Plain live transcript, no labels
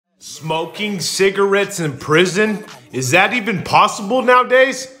Smoking cigarettes in prison? Is that even possible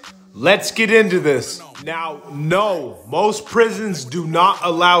nowadays? Let's get into this. Now, no, most prisons do not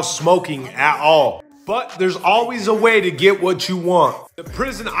allow smoking at all. But there's always a way to get what you want. The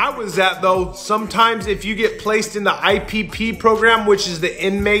prison I was at though, sometimes if you get placed in the IPP program, which is the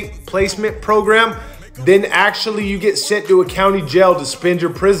inmate placement program, then actually you get sent to a county jail to spend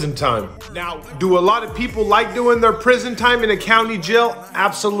your prison time. Now, do a lot of people like doing their prison time in a county jail?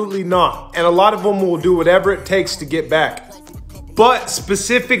 Absolutely not. And a lot of them will do whatever it takes to get back. But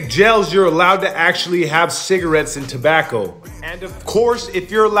specific jails, you're allowed to actually have cigarettes and tobacco. And of course,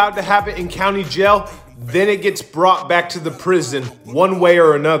 if you're allowed to have it in county jail, then it gets brought back to the prison one way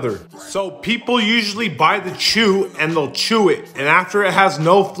or another. So people usually buy the chew and they'll chew it. And after it has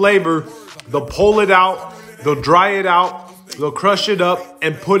no flavor, they'll pull it out, they'll dry it out, they'll crush it up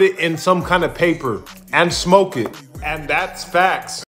and put it in some kind of paper and smoke it. And that's facts.